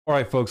All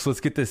right, folks,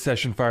 let's get this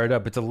session fired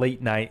up. It's a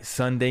late night,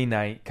 Sunday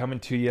night, coming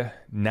to you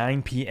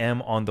 9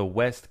 p.m. on the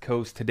West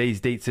Coast.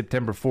 Today's date,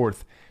 September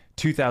 4th,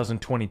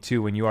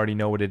 2022, and you already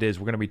know what it is.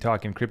 We're going to be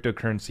talking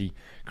cryptocurrency,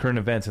 current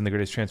events, and the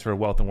greatest transfer of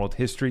wealth in world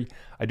history.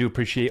 I do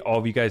appreciate all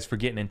of you guys for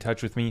getting in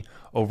touch with me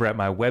over at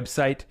my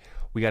website.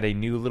 We got a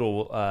new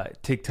little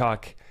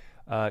TikTok,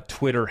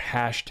 Twitter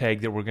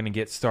hashtag that we're going to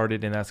get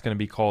started, and that's going to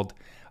be called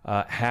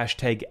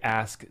hashtag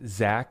Ask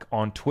Zach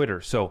on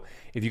Twitter. So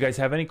if you guys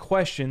have any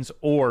questions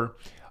or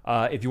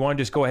if you want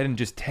to just go ahead and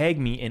just tag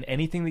me in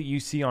anything that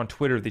you see on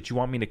Twitter that you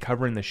want me to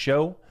cover in the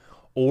show,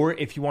 or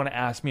if you want to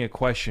ask me a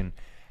question,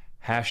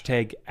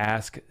 hashtag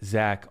Ask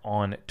Zach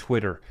on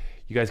Twitter.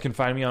 You guys can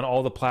find me on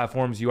all the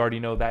platforms. You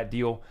already know that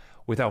deal.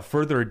 Without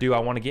further ado, I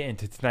want to get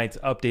into tonight's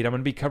update. I'm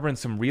going to be covering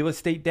some real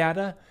estate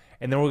data,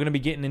 and then we're going to be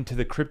getting into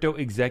the crypto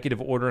executive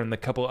order and a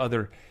couple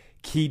other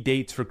key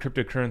dates for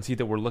cryptocurrency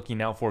that we're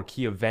looking out for,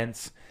 key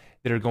events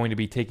that are going to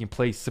be taking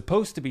place,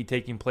 supposed to be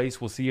taking place.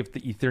 We'll see if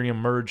the Ethereum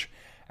merge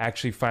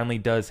actually finally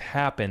does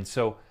happen.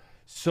 So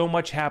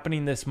much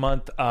happening this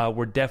month.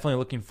 We're definitely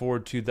looking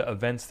forward to the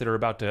events that are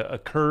about to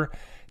occur.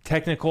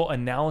 Technical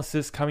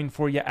analysis coming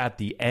for you at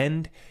the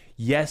end.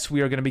 Yes,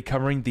 we are going to be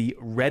covering the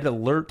red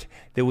alert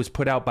that was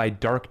put out by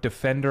Dark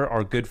Defender,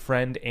 our good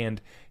friend and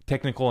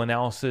technical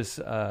analysis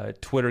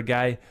Twitter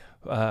guy,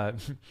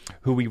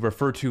 who we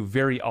refer to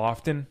very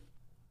often.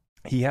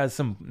 He has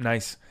some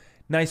nice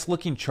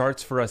looking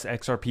charts for us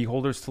XRP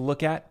holders to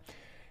look at.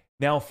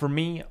 Now, for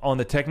me, on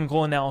the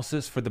technical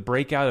analysis for the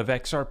breakout of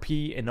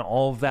XRP and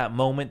all of that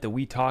moment that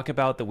we talk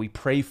about, that we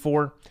pray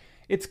for,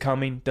 it's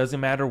coming. Doesn't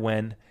matter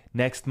when.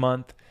 Next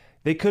month.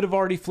 They could have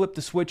already flipped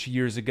the switch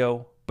years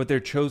ago, but they're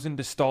chosen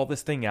to stall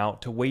this thing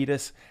out, to wait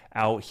us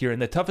out here.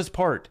 And the toughest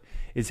part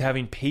is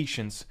having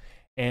patience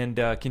and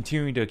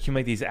continuing to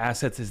accumulate these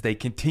assets as they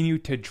continue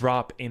to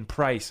drop in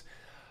price.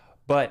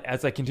 But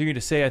as I continue to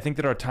say, I think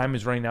that our time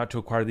is running out to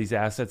acquire these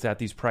assets at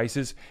these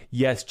prices.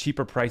 Yes,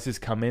 cheaper prices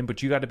come in,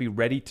 but you got to be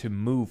ready to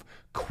move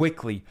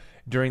quickly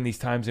during these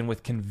times. And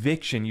with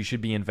conviction, you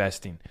should be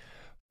investing.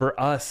 For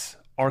us,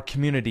 our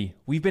community,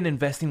 we've been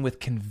investing with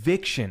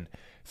conviction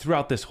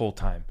throughout this whole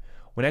time.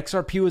 When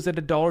XRP was at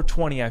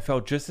 $1.20, I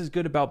felt just as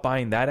good about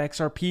buying that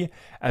XRP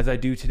as I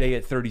do today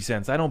at 30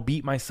 cents. I don't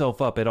beat myself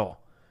up at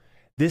all.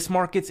 This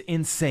market's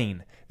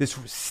insane. This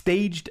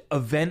staged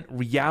event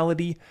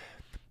reality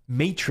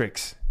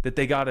matrix that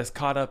they got us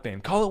caught up in.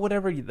 Call it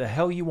whatever the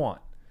hell you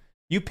want.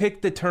 You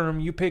pick the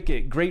term, you pick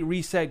it. Great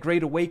reset,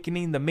 great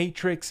awakening, the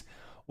matrix,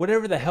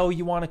 whatever the hell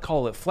you want to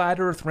call it. Flat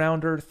earth,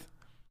 round earth.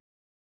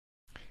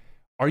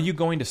 Are you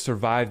going to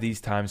survive these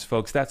times,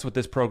 folks? That's what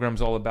this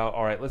program's all about.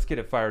 All right, let's get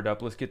it fired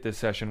up. Let's get this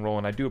session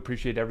rolling. I do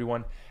appreciate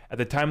everyone. At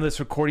the time of this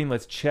recording,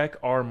 let's check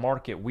our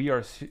market. We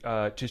are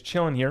just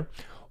chilling here.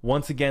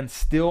 Once again,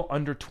 still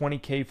under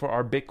 20K for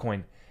our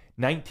Bitcoin.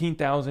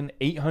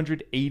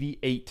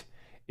 19,888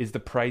 is the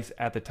price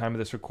at the time of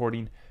this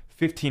recording.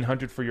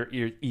 1,500 for your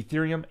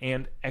Ethereum,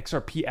 and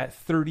XRP at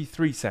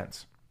 33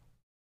 cents.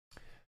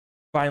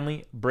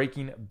 Finally,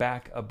 breaking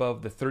back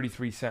above the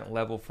 33 cent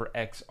level for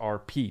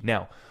XRP.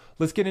 Now,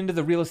 let's get into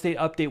the real estate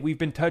update. We've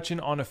been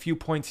touching on a few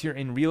points here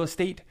in real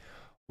estate.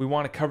 We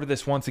want to cover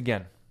this once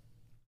again.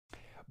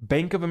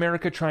 Bank of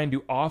America trying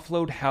to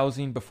offload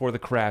housing before the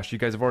crash. You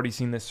guys have already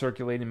seen this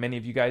circulating, many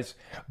of you guys.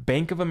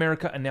 Bank of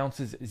America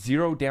announces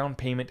zero down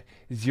payment,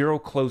 zero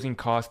closing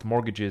cost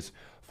mortgages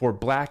for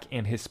Black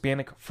and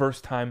Hispanic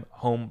first-time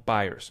home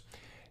buyers.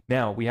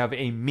 Now, we have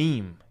a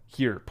meme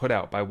here put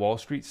out by Wall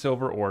Street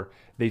Silver, or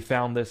they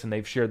found this and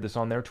they've shared this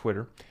on their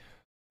Twitter.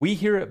 We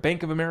here at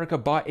Bank of America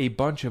bought a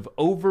bunch of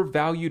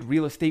overvalued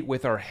real estate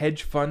with our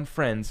hedge fund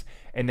friends,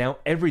 and now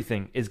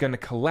everything is going to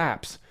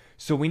collapse.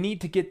 So we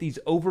need to get these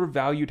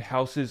overvalued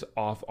houses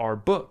off our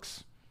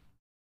books.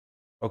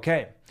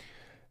 Okay.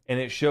 And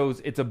it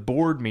shows it's a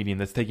board meeting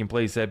that's taking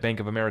place at Bank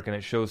of America, and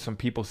it shows some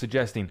people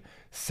suggesting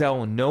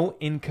sell no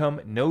income,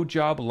 no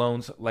job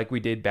loans like we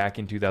did back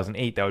in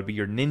 2008. That would be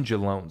your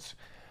ninja loans.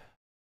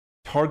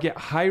 Target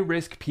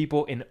high-risk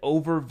people in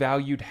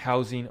overvalued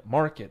housing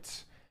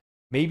markets.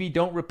 Maybe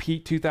don't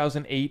repeat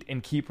 2008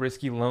 and keep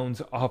risky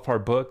loans off our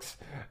books.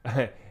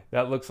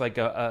 That looks like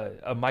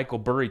a Michael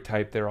Burry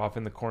type there off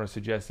in the corner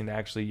suggesting to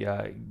actually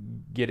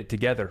get it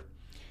together.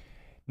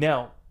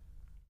 Now,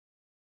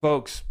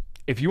 folks,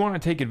 if you want to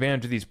take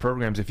advantage of these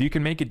programs, if you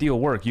can make a deal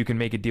work, you can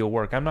make a deal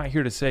work. I'm not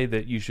here to say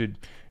that you should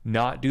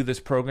not do this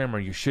program or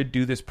you should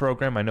do this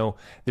program. I know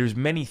there's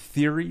many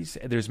theories,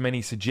 there's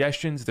many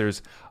suggestions,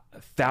 there's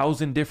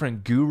 1,000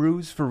 different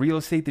gurus for real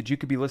estate that you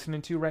could be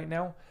listening to right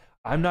now.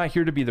 I'm not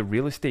here to be the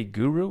real estate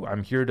guru.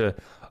 I'm here to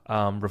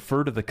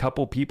refer to the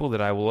couple people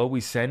that I will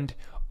always send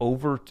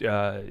over.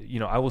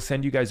 I will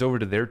send you guys over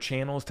to their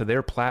channels, to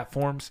their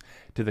platforms,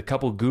 to the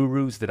couple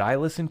gurus that I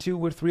listen to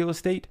with real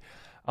estate.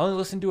 I only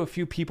listen to a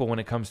few people when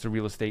it comes to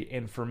real estate.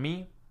 And for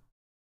me,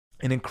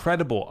 an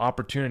incredible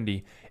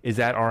opportunity is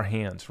at our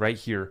hands right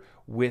here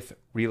with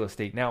real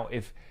estate. Now,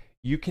 if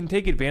you can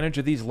take advantage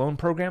of these loan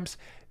programs,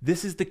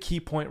 this is the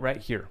key point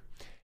right here.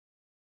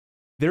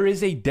 There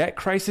is a debt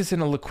crisis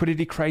and a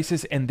liquidity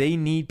crisis, and they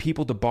need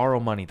people to borrow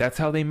money. That's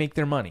how they make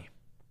their money.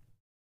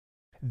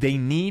 They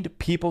need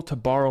people to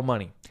borrow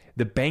money.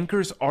 The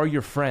bankers are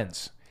your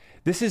friends.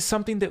 This is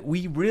something that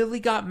we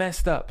really got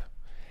messed up.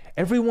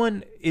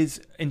 Everyone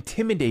is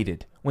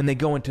intimidated when they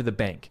go into the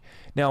bank.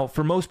 Now,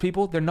 for most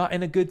people, they're not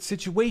in a good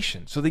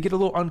situation, so they get a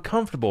little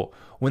uncomfortable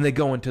when they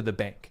go into the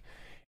bank.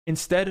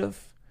 Instead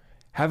of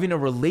having a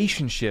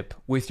relationship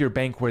with your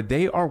bank where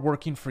they are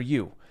working for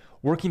you,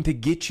 working to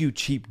get you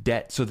cheap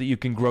debt so that you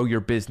can grow your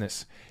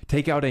business,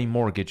 take out a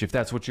mortgage if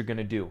that's what you're going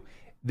to do.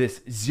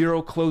 This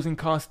zero closing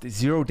cost,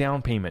 zero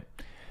down payment.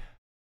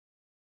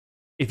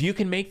 If you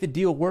can make the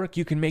deal work,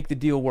 you can make the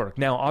deal work.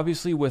 Now,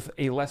 obviously, with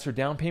a lesser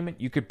down payment,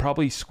 you could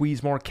probably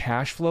squeeze more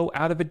cash flow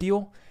out of a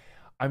deal.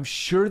 I'm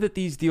sure that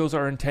these deals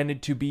are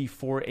intended to be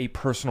for a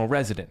personal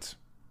residence.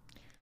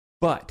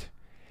 But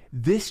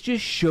this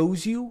just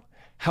shows you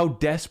how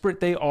desperate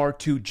they are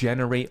to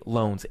generate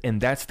loans.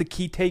 And that's the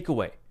key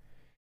takeaway.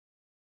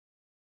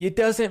 It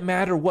doesn't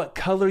matter what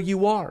color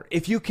you are.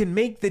 If you can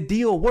make the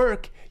deal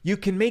work, you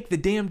can make the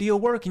damn deal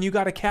work. And you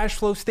got a cash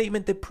flow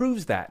statement that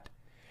proves that.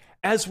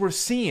 As we're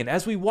seeing,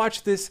 as we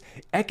watch this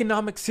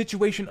economic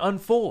situation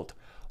unfold,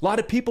 a lot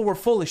of people were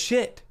full of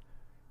shit,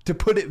 to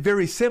put it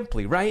very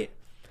simply, right?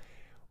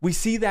 We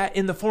see that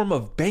in the form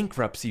of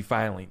bankruptcy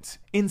filings,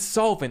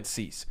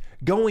 insolvencies,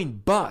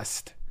 going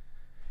bust,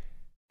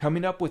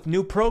 coming up with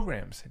new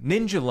programs,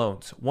 ninja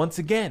loans, once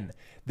again,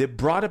 that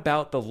brought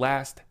about the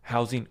last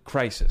housing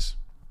crisis.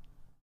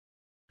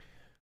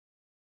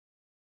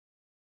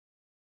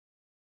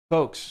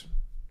 Folks,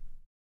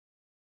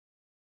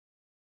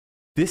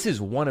 this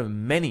is one of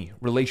many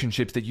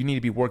relationships that you need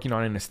to be working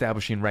on and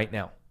establishing right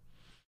now.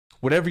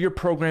 Whatever your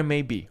program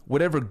may be,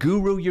 whatever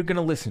guru you're going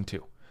to listen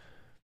to,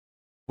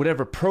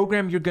 whatever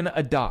program you're going to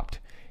adopt,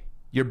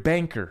 your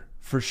banker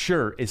for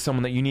sure is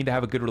someone that you need to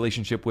have a good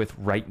relationship with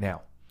right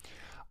now.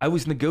 I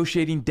was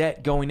negotiating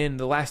debt going in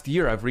the last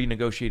year. I've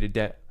renegotiated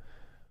debt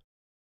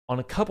on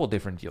a couple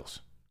different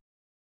deals.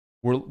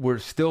 We're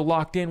still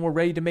locked in. We're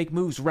ready to make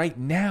moves right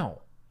now.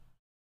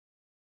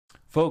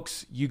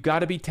 Folks, you got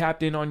to be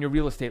tapped in on your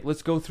real estate.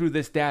 Let's go through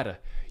this data.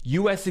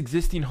 U.S.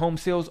 existing home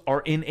sales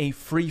are in a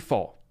free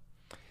fall.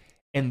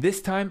 And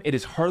this time, it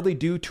is hardly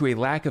due to a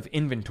lack of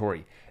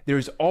inventory. There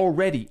is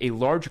already a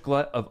large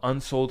glut of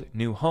unsold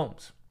new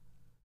homes.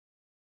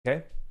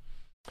 Okay?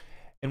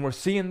 And we're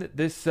seeing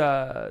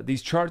that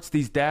these charts,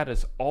 these data,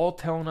 all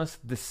telling us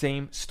the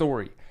same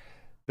story.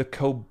 The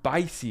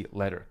Kobesi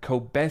letter,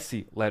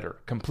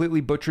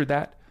 completely butchered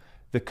that.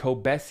 The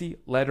Kobesi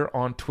letter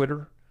on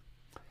Twitter.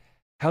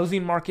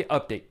 Housing market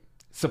update.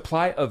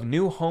 Supply of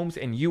new homes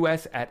in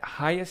U.S. at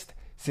highest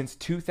since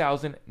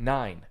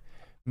 2009.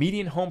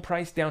 Median home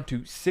price down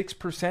to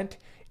 6%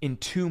 in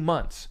 2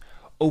 months.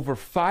 Over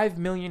 5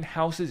 million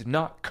houses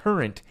not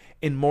current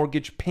in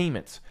mortgage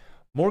payments.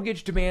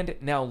 Mortgage demand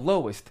now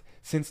lowest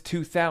since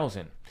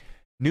 2000.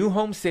 New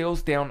home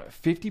sales down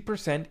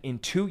 50% in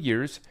 2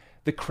 years.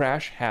 The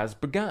crash has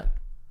begun.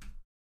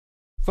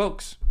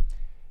 Folks,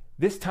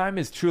 this time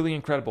is truly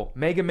incredible.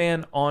 Mega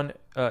Man on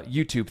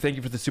YouTube. Thank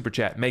you for the super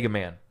chat. Mega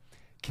Man.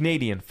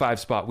 Canadian 5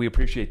 spot. We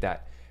appreciate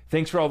that.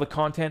 Thanks for all the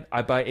content.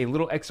 I buy a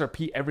little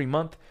XRP every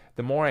month.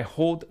 The more I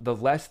hold, the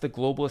less the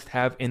globalists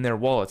have in their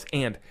wallets.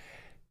 And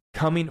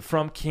coming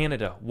from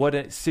Canada, what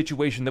a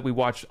situation that we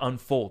watched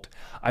unfold.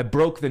 I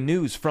broke the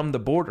news from the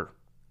border.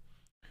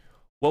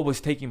 What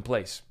was taking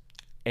place?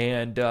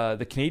 And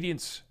the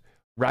Canadians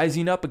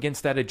rising up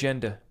against that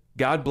agenda.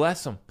 God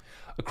bless them.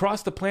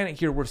 Across the planet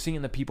here, we're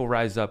seeing the people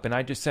rise up, and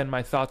I just send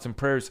my thoughts and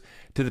prayers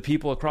to the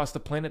people across the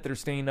planet that are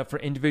standing up for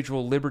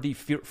individual liberty,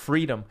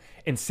 freedom,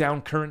 and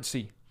sound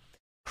currency,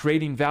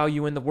 creating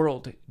value in the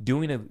world,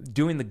 doing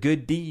the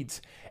good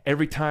deeds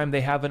every time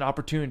they have an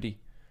opportunity.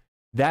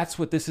 That's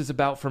what this is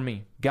about for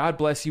me. God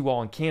bless you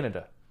all in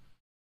Canada.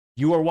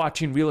 You are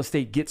watching real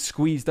estate get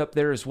squeezed up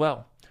there as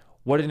well.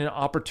 What an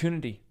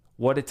opportunity.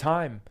 What a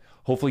time.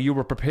 Hopefully you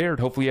were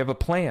prepared. Hopefully you have a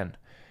plan.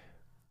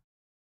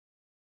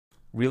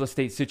 Real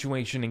estate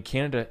situation in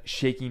Canada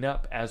shaking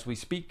up as we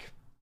speak.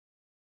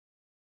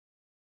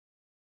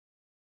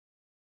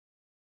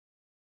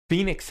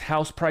 Phoenix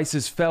house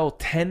prices fell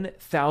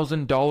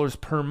 $10,000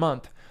 per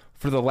month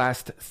for the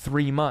last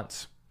 3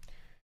 months.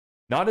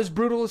 Not as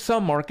brutal as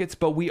some markets,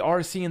 but we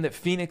are seeing that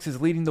Phoenix is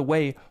leading the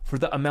way for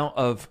the amount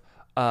of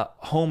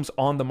homes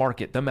on the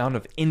market, the amount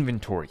of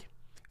inventory.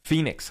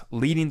 Phoenix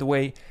leading the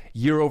way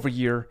year over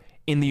year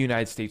in the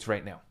United States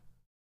right now.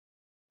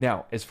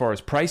 Now, as far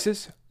as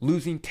prices,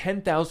 losing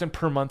 $10,000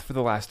 per month for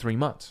the last 3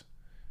 months.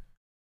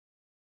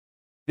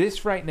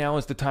 This right now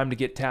is the time to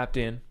get tapped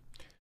in.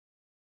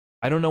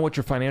 I don't know what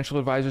your financial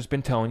advisor's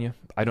been telling you.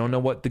 I don't know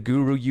what the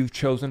guru you've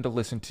chosen to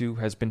listen to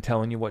has been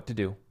telling you what to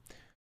do.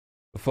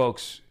 But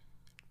folks,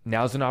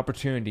 now's an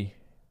opportunity.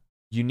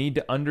 You need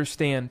to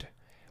understand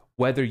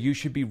whether you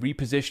should be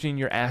repositioning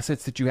your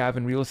assets that you have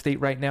in real estate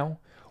right now,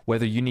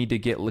 whether you need to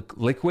get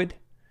liquid,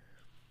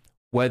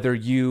 whether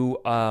you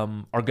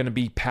are going to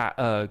be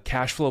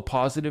cash flow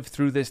positive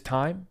through this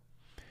time.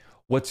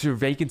 What's your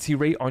vacancy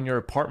rate on your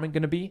apartment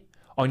going to be?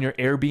 on your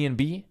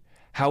Airbnb?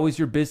 How is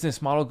your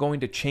business model going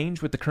to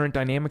change with the current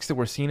dynamics that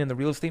we're seeing in the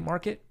real estate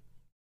market?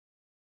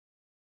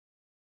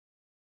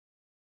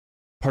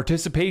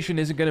 Participation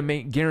isn't going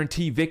to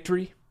guarantee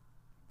victory.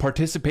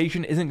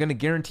 Participation isn't going to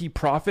guarantee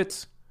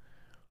profits.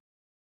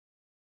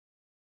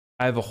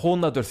 I have a whole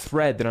nother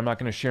thread that I'm not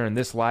going to share in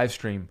this live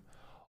stream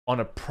on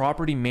a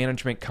property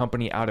management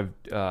company out of,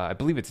 I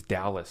believe it's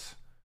Dallas.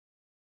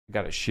 I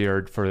got it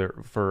shared for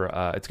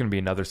it's going to be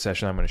another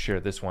session. I'm going to share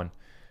this one.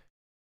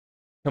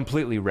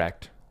 Completely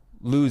wrecked,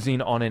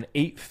 losing on an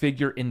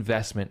 8-figure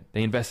investment.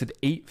 They invested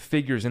 8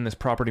 figures in this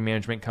property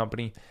management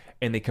company,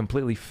 and they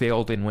completely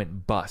failed and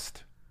went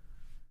bust.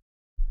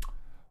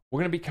 We're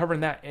going to be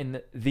covering that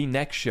in the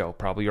next show,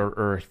 probably,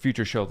 or a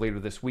future show later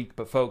this week.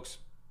 But folks,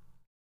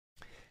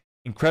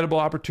 incredible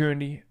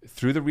opportunity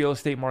through the real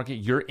estate market.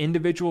 Your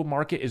individual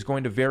market is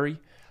going to vary.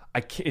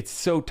 It's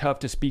so tough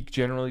to speak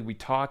generally. We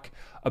talk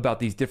about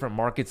these different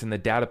markets and the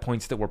data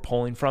points that we're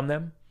pulling from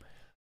them.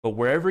 But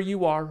wherever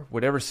you are,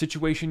 whatever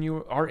situation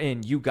you are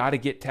in, you got to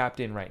get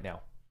tapped in right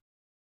now.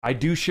 I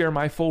do share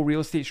my full real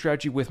estate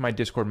strategy with my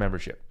Discord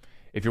membership.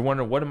 If you're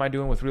wondering, what am I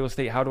doing with real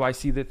estate? How do I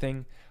see the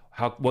thing?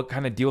 What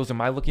kind of deals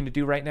am I looking to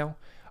do right now?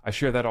 I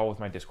share that all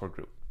with my Discord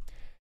group.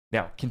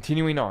 Now,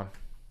 continuing on.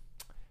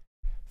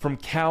 From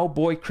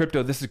Cowboy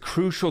Crypto, this is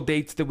crucial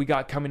dates that we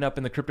got coming up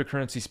in the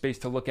cryptocurrency space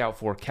to look out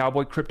for.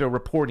 Cowboy Crypto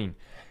reporting,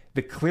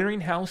 the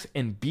Clearinghouse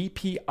and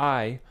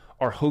BPI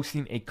are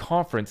hosting a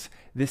conference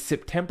this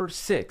September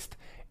 6th,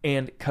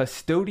 and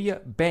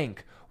Custodia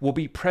Bank will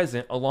be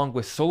present along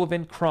with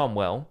Sullivan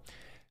Cromwell,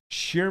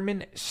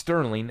 Shearman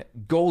Sterling,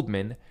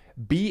 Goldman,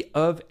 B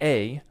of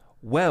A,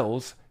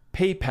 Wells,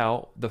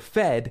 PayPal, the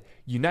Fed,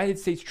 United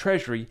States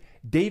Treasury,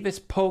 Davis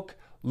Polk,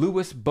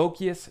 Lewis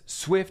Bokius,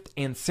 Swift,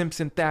 and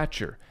Simpson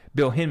Thatcher,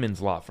 Bill Hinman's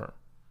law firm.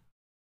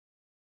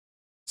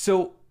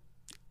 So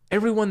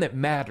everyone that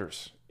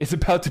matters is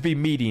about to be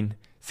meeting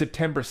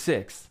September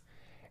 6th.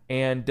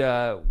 And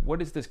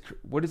what is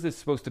this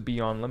supposed to be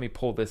on? Let me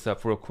pull this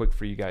up real quick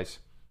for you guys.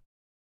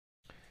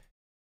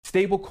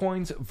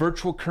 Stablecoins,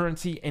 virtual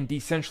currency, and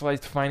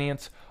decentralized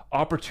finance,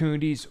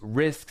 opportunities,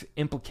 risks,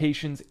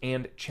 implications,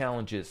 and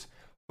challenges.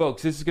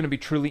 Folks, this is going to be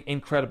truly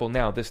incredible.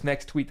 Now, this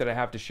next tweet that I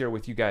have to share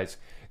with you guys,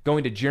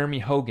 going to Jeremy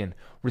Hogan.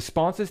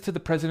 Responses to the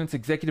president's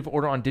executive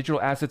order on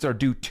digital assets are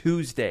due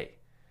Tuesday.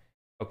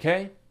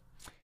 Okay?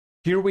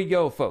 Here we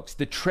go, folks.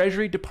 The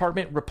Treasury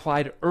Department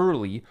replied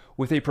early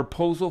with a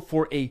proposal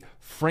for a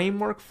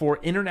framework for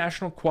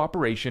international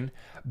cooperation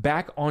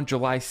back on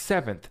July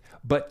 7th,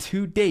 but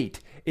to date,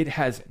 it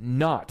has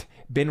not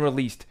been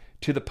released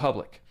to the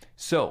public.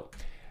 So,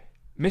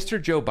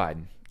 Mr. Joe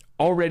Biden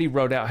already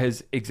wrote out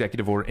his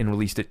executive order and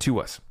released it to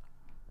us.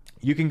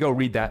 You can go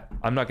read that.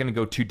 I'm not going to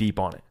go too deep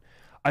on it.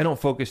 I don't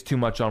focus too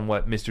much on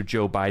what Mr.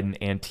 Joe Biden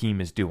and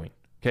team is doing.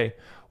 Okay,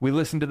 we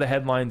listen to the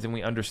headlines and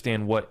we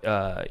understand what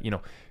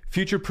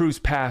future proves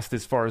past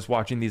as far as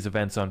watching these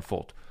events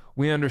unfold.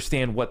 We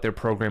understand what their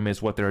program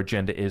is, what their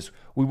agenda is.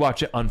 We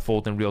watch it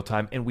unfold in real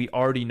time, and we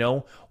already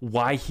know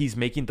why he's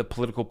making the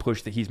political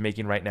push that he's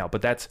making right now.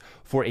 But that's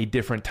for a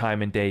different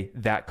time and day,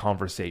 that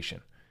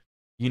conversation.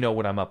 You know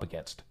what I'm up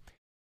against.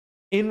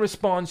 In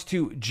response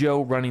to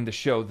Joe running the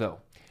show, though,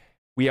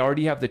 we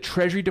already have the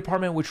Treasury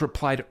Department, which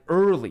replied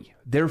early,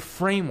 their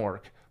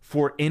framework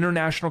for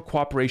international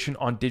cooperation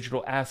on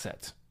digital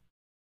assets,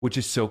 which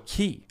is so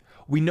key.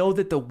 We know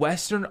that the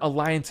Western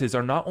alliances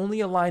are not only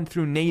aligned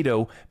through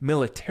NATO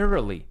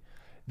militarily,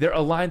 they're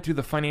aligned through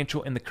the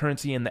financial and the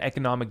currency and the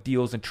economic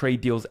deals and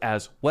trade deals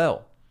as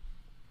well.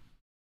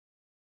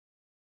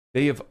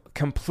 They have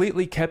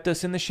completely kept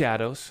us in the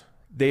shadows.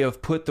 They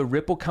have put the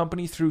Ripple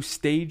company through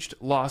staged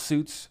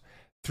lawsuits,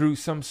 through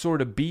some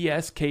sort of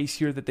BS case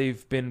here that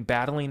they've been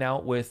battling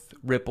out with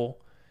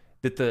Ripple,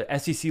 that the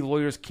SEC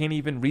lawyers can't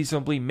even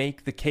reasonably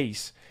make the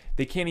case.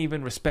 They can't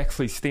even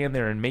respectfully stand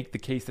there and make the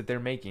case that they're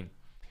making.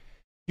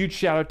 Huge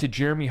shout out to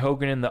Jeremy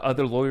Hogan and the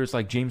other lawyers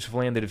like James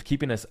Flan that have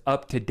keeping us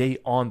up to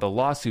date on the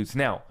lawsuits.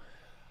 Now,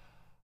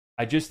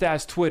 I just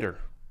asked Twitter,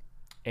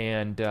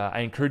 and I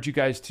encourage you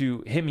guys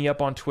to hit me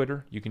up on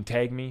Twitter. You can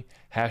tag me,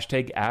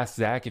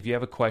 #AskZach if you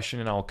have a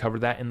question, and I'll cover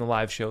that in the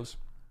live shows.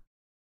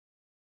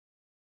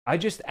 I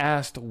just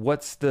asked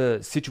what's the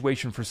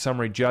situation for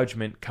summary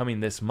judgment coming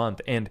this month,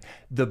 and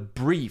the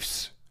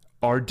briefs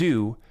are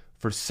due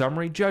for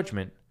summary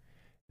judgment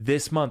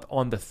this month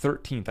on the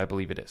 13th, I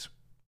believe it is.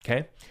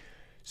 Okay?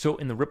 So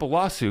in the Ripple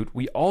lawsuit,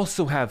 we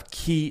also have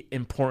key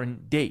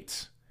important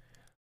dates.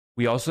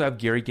 We also have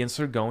Gary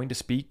Gensler going to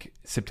speak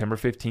September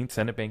 15th,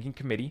 Senate Banking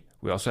Committee.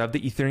 We also have the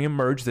Ethereum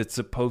merge that's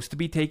supposed to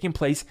be taking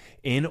place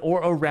in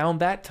or around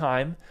that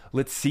time.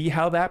 Let's see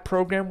how that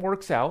program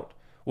works out.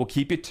 We'll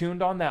keep you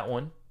tuned on that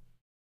one.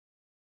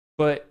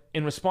 But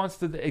in response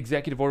to the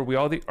executive order, we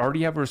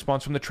already have a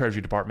response from the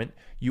Treasury Department.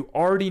 You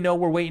already know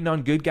we're waiting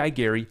on good guy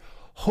Gary.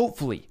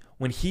 Hopefully,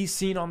 when he's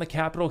seen on the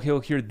Capitol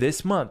Hill here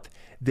this month,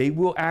 they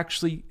will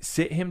actually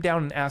sit him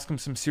down and ask him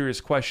some serious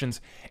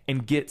questions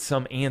and get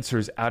some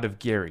answers out of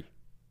Gary.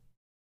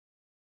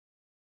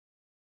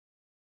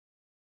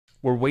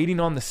 We're waiting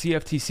on the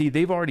CFTC.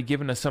 They've already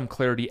given us some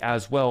clarity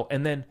as well.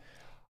 And then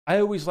I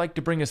always like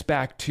to bring us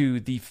back to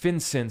the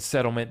FinCEN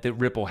settlement that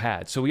Ripple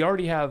had. So we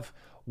already have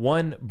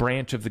one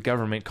branch of the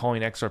government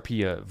calling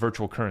XRP a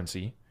virtual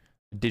currency,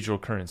 a digital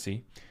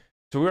currency.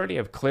 So we already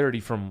have clarity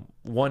from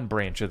one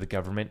branch of the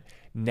government.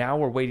 Now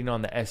we're waiting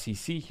on the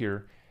SEC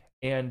here.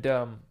 And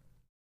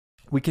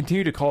we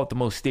continue to call it the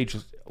most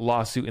staged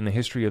lawsuit in the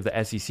history of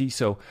the SEC.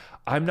 So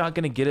I'm not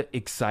going to get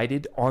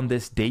excited on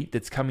this date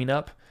that's coming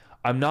up.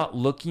 I'm not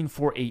looking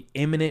for a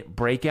imminent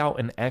breakout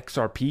in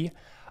XRP.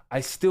 I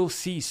still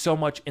see so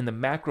much in the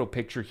macro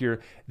picture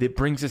here that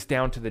brings us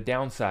down to the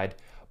downside.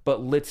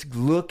 But let's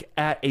look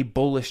at a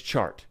bullish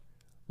chart.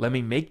 Let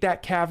me make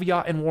that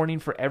caveat and warning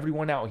for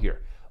everyone out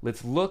here.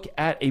 Let's look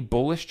at a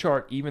bullish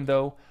chart, even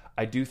though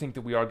I do think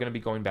that we are going to be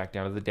going back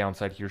down to the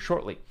downside here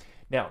shortly.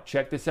 Now,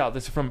 check this out.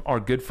 This is from our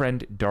good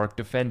friend Dark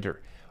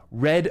Defender.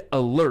 Red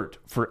alert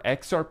for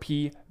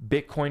XRP,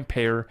 Bitcoin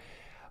pair,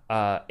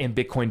 and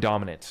Bitcoin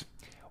dominance.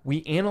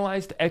 We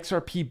analyzed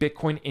XRP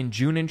Bitcoin in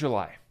June and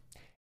July,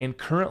 and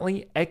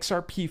currently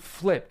XRP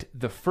flipped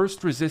the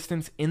first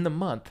resistance in the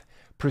month,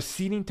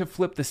 proceeding to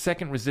flip the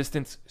second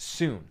resistance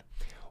soon.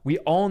 We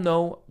all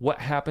know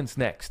what happens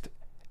next,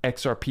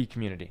 XRP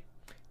community.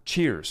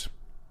 Cheers.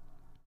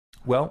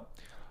 Well,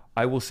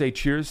 I will say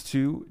cheers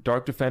to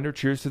Dark Defender,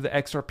 cheers to the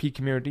XRP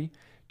community,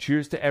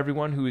 cheers to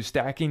everyone who is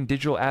stacking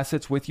digital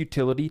assets with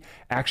utility,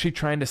 actually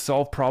trying to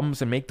solve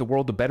problems and make the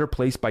world a better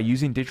place by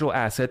using digital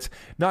assets,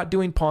 not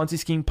doing Ponzi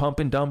scheme pump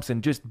and dumps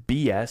and just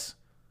BS,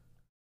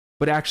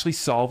 but actually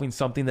solving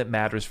something that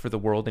matters for the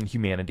world and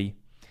humanity.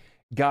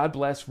 God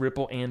bless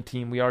Ripple and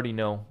team. We already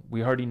know.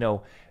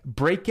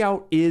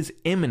 Breakout is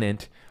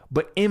imminent,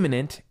 but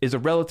imminent is a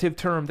relative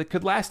term that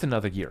could last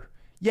another year.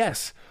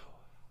 Yes.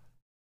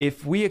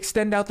 If we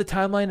extend out the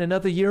timeline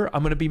another year,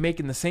 I'm going to be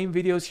making the same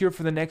videos here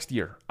for the next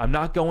year. I'm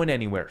not going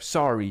anywhere.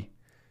 Sorry,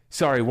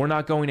 we're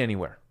not going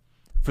anywhere.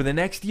 For the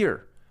next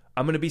year,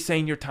 I'm going to be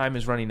saying your time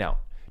is running out.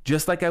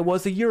 Just like I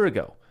was a year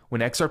ago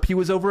when XRP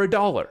was over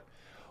 $1.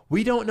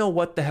 We don't know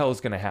what the hell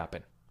is going to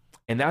happen.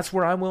 And that's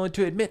where I'm willing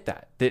to admit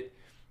that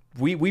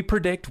we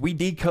predict, we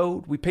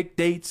decode, we pick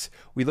dates,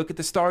 we look at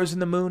the stars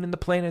and the moon and the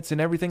planets and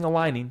everything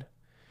aligning.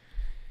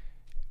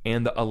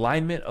 And the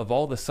alignment of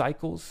all the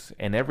cycles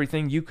and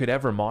everything you could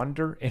ever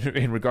monitor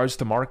in regards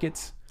to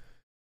markets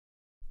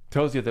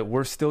tells you that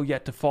we're still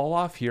yet to fall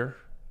off here.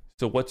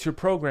 So what's your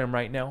program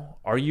right now?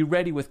 Are you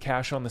ready with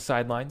cash on the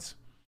sidelines?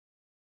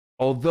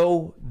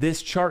 Although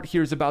this chart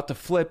here is about to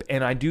flip,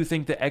 and I do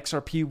think that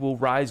XRP will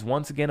rise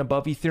once again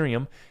above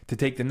Ethereum to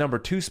take the number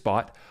 2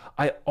 spot,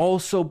 I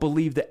also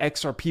believe that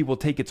XRP will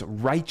take its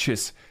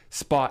righteous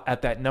spot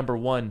at that number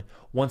 1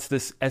 once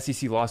this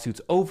SEC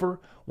lawsuit's over,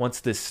 once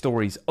this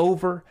story's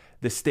over,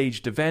 the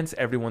staged events,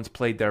 everyone's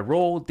played their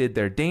role, did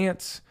their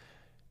dance,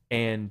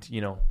 and,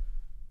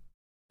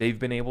 they've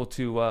been able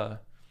to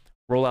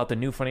roll out the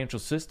new financial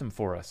system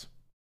for us.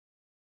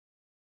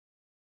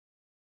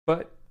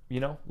 But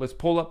let's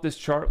pull up this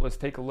chart. Let's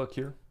take a look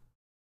here.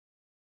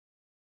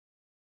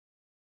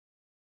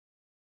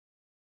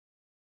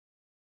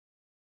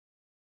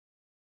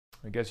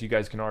 I guess you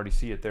guys can already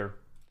see it there.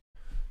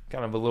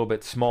 Kind of a little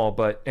bit small,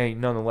 but hey,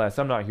 nonetheless,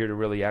 I'm not here to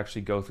really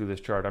actually go through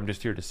this chart. I'm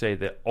just here to say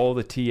that all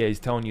the TAs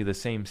telling you the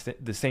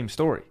same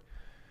story.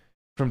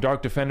 From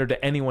Dark Defender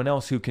to anyone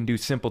else who can do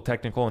simple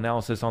technical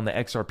analysis on the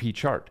XRP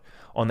chart,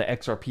 on the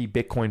XRP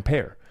Bitcoin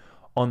pair,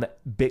 on the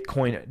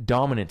Bitcoin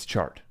dominance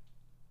chart.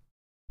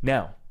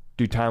 Now,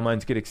 do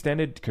timelines get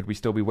extended? Could we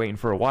still be waiting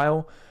for a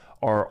while?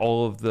 Are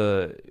all of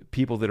the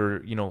people that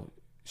are,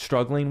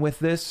 struggling with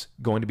this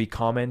going to be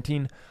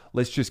commenting,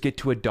 let's just get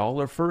to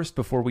 $1 first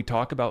before we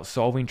talk about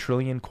solving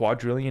trillion,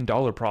 quadrillion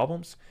dollar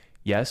problems?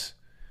 Yes.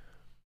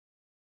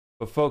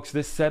 But folks,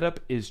 this setup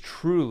is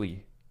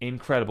truly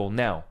incredible.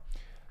 Now,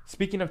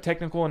 speaking of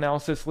technical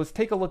analysis, let's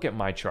take a look at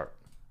my chart.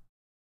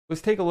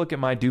 Let's take a look at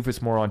my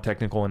Doofus Moron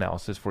technical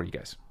analysis for you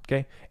guys,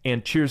 okay?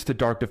 And cheers to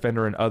Dark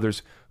Defender and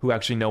others who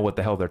actually know what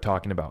the hell they're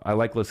talking about. I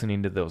like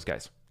listening to those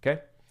guys,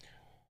 okay?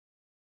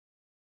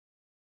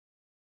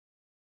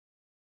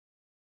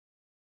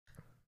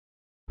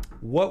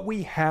 What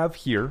we have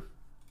here,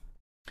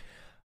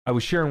 I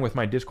was sharing with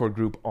my Discord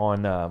group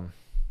on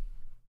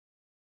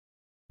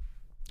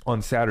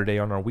Saturday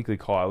on our weekly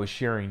call. I was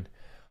sharing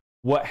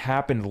what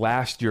happened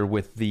last year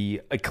with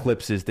the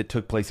eclipses that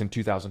took place in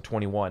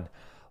 2021.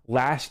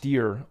 Last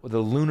year, the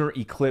lunar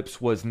eclipse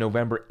was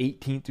November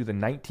 18th through the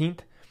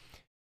 19th,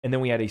 and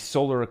then we had a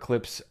solar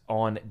eclipse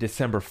on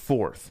December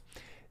 4th.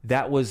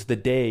 That was the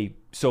day.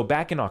 So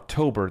back in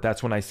October,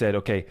 that's when I said,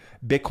 okay,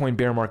 Bitcoin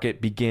bear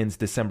market begins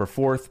December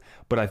 4th,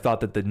 but I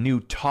thought that the new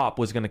top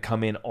was going to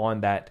come in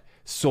on that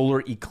solar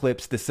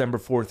eclipse, December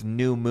 4th,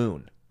 new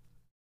moon.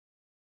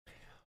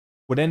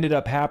 What ended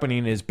up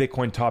happening is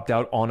Bitcoin topped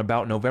out on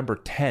about November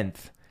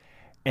 10th,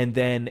 and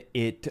then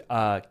it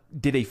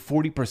did a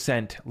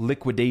 40%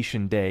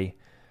 liquidation day.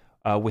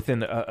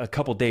 Within a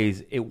couple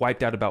days, it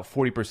wiped out about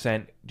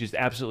 40%, just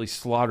absolutely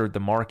slaughtered the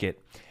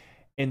market.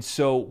 And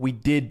so we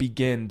did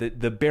begin,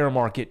 the bear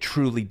market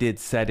truly did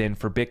set in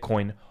for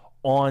Bitcoin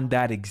on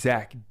that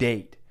exact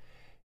date.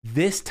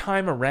 This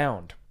time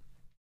around,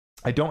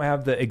 I don't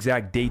have the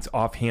exact dates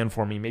offhand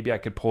for me. Maybe I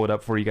could pull it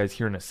up for you guys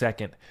here in a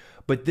second.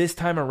 But this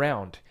time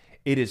around,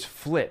 it is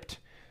flipped.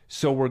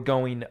 So we're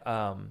going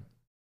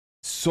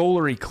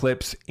solar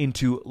eclipse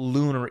into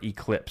lunar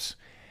eclipse.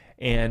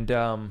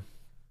 And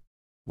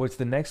what's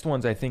the next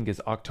ones, I think,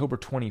 is October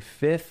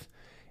 25th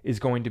is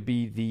going to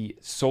be the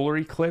solar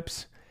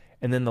eclipse.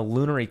 And then the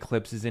lunar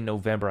eclipse is in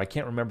November. I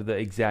can't remember the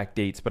exact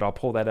dates, but I'll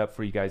pull that up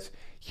for you guys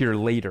here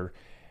later.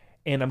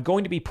 And I'm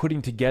going to be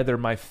putting together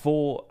my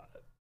full...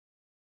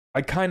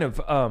 I kind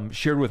of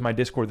shared with my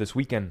Discord this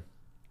weekend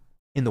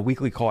in the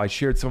weekly call. I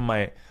shared some of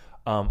my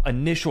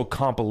initial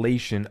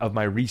compilation of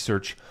my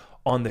research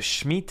on the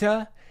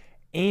Shemitah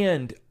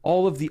and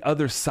all of the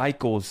other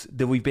cycles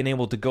that we've been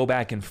able to go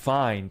back and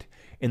find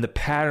in the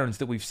patterns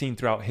that we've seen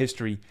throughout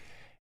history.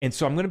 And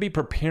so I'm going to be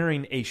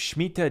preparing a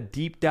Shemitah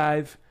deep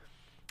dive.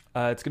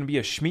 It's going to be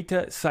a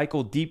Shemitah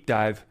cycle deep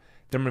dive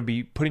that I'm going to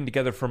be putting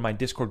together for my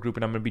Discord group,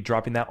 and I'm going to be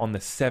dropping that on the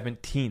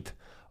 17th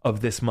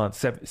of this month,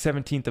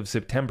 17th of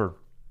September,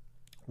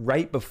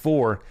 right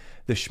before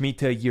the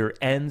Shemitah year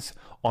ends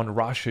on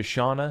Rosh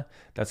Hashanah.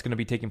 That's going to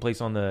be taking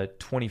place on the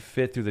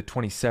 25th through the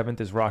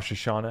 27th is Rosh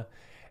Hashanah.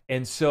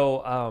 And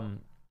so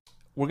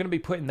we're going to be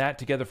putting that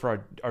together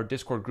for our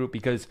Discord group,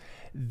 because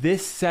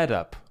this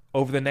setup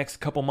over the next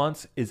couple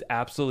months is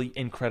absolutely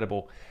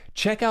incredible.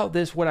 Check out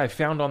what I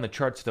found on the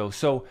charts though.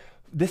 So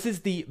this is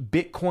the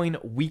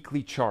Bitcoin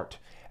weekly chart.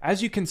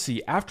 As you can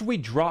see, after we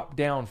drop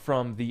down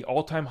from the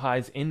all-time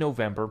highs in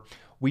November,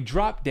 we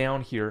drop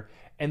down here,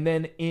 and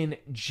then in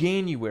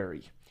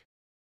January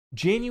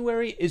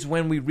is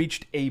when we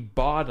reached a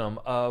bottom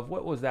of,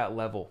 what was that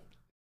level?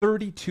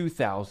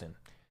 32,000.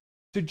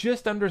 So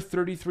just under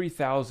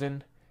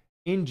 33,000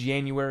 in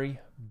January.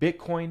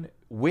 Bitcoin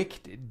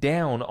wicked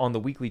down on the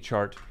weekly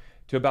chart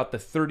to about the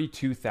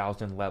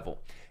 32,000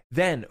 level.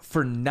 Then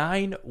for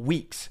 9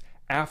 weeks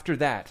after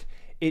that,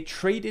 it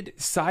traded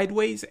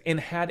sideways and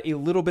had a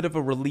little bit of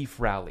a relief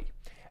rally.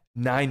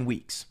 9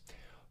 weeks.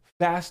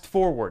 Fast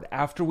forward,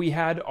 after we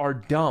had our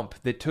dump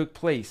that took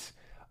place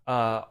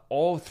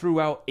all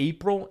throughout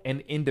April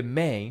and into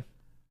May,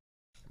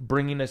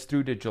 bringing us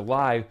through to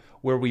July,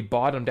 where we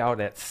bottomed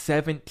out at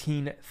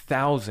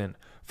 17,000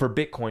 for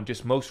Bitcoin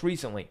just most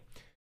recently.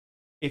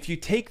 If you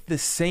take the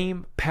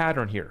same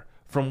pattern here,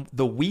 from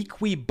the week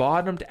we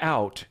bottomed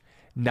out,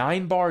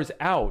 9 bars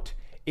out,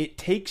 it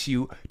takes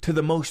you to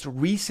the most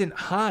recent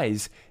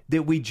highs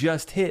that we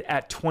just hit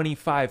at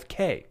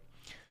 25K.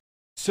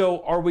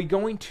 So are we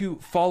going to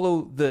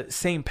follow the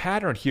same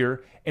pattern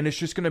here, and it's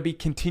just going to be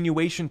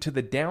continuation to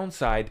the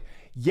downside?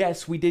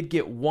 Yes, we did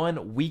get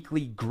one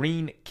weekly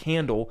green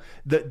candle,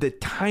 the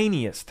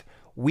tiniest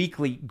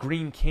weekly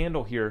green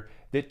candle here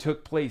that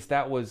took place.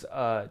 That was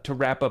to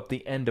wrap up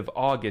the end of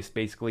August,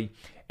 basically,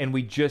 and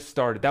we just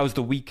started. That was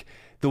the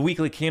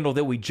weekly candle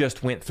that we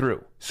just went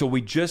through. So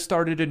we just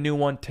started a new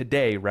one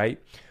today, right?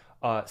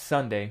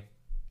 Sunday.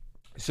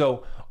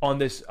 So on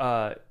this,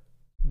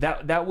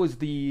 that was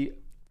the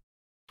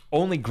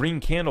only green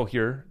candle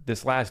here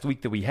this last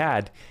week that we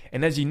had.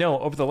 And as you know,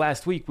 over the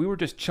last week, we were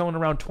just chilling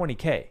around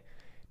 20K.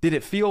 Did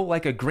it feel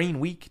like a green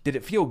week? Did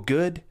it feel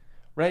good?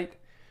 Right?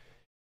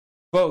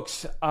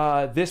 Folks,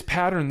 this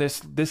pattern,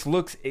 this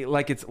looks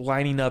like it's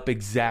lining up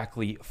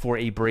exactly for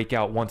a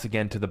breakout once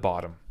again to the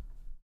bottom.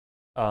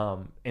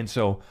 And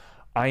so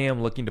I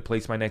am looking to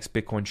place my next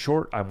Bitcoin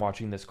short. I'm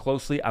watching this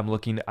closely.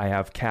 I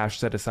have cash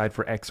set aside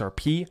for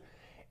XRP.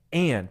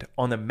 And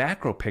on the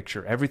macro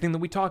picture, everything that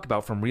we talk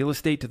about, from real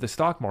estate to the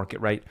stock market,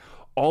 right?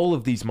 All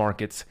of these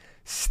markets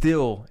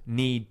still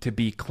need to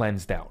be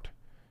cleansed out.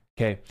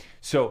 Okay.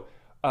 So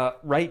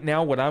right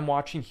now, what I'm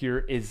watching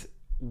here is,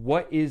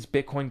 what is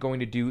Bitcoin going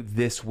to do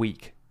this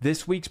week?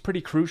 This week's pretty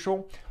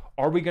crucial.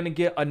 Are we going to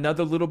get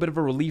another little bit of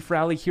a relief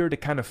rally here to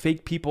kind of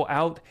fake people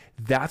out?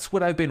 That's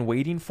what I've been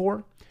waiting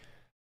for.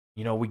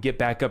 You know, we get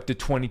back up to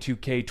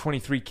 22K,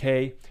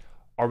 23K.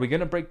 Are we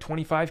going to break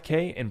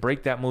 25K and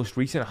break that most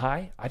recent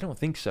high? I don't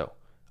think so.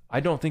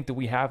 I don't think that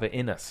we have it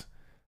in us.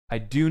 I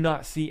do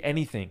not see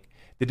anything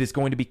that is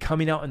going to be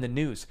coming out in the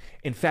news.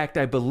 In fact,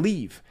 I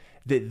believe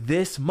that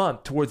this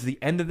month, towards the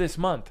end of this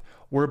month,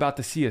 we're about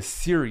to see a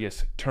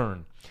serious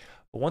turn.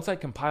 But once I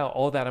compile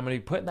all that, I'm going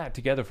to be putting that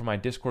together for my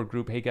Discord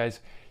group. Hey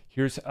guys,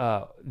 here's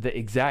the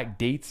exact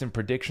dates and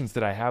predictions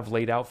that I have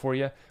laid out for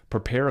you.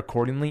 Prepare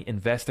accordingly,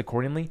 invest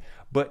accordingly.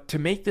 But to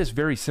make this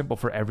very simple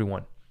for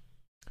everyone,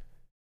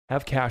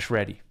 have cash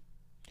ready.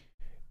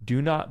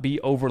 Do not be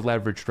over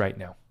leveraged right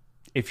now.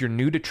 If you're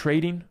new to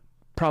trading,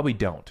 probably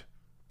don't.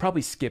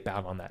 Probably skip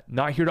out on that.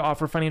 Not here to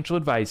offer financial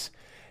advice.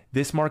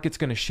 This market's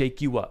going to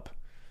shake you up.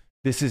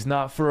 This is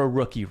not for a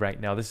rookie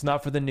right now. This is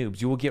not for the noobs.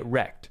 You will get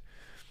wrecked.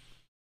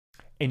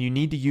 And you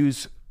need to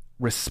use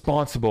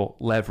responsible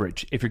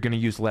leverage if you're going to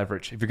use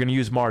leverage. If you're going to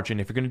use margin,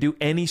 if you're going to do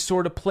any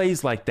sort of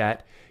plays like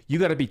that, you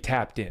got to be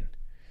tapped in.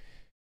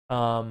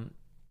 But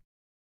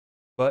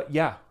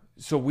yeah,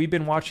 so we've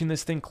been watching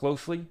this thing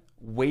closely,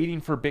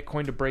 waiting for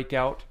Bitcoin to break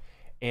out.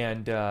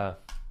 And I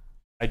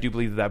do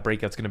believe that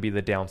breakout's going to be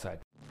the downside.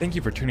 Thank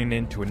you for tuning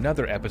in to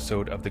another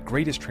episode of The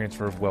Greatest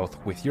Transfer of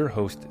Wealth with your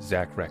host,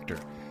 Zach Rector.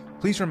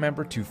 Please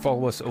remember to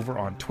follow us over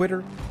on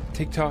Twitter,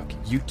 TikTok,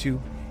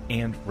 YouTube,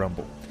 and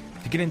Rumble.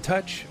 To get in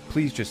touch,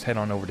 please just head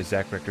on over to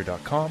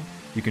zachrector.com.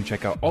 You can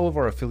check out all of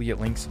our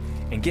affiliate links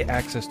and get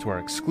access to our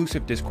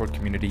exclusive Discord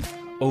community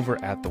over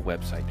at the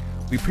website.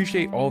 We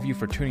appreciate all of you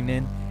for tuning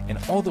in, and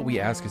all that we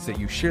ask is that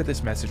you share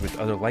this message with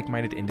other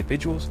like-minded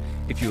individuals.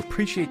 If you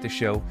appreciate the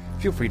show,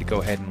 feel free to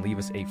go ahead and leave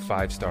us a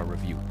 5-star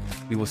review.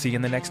 We will see you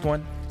in the next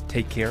one.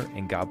 Take care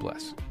and God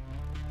bless.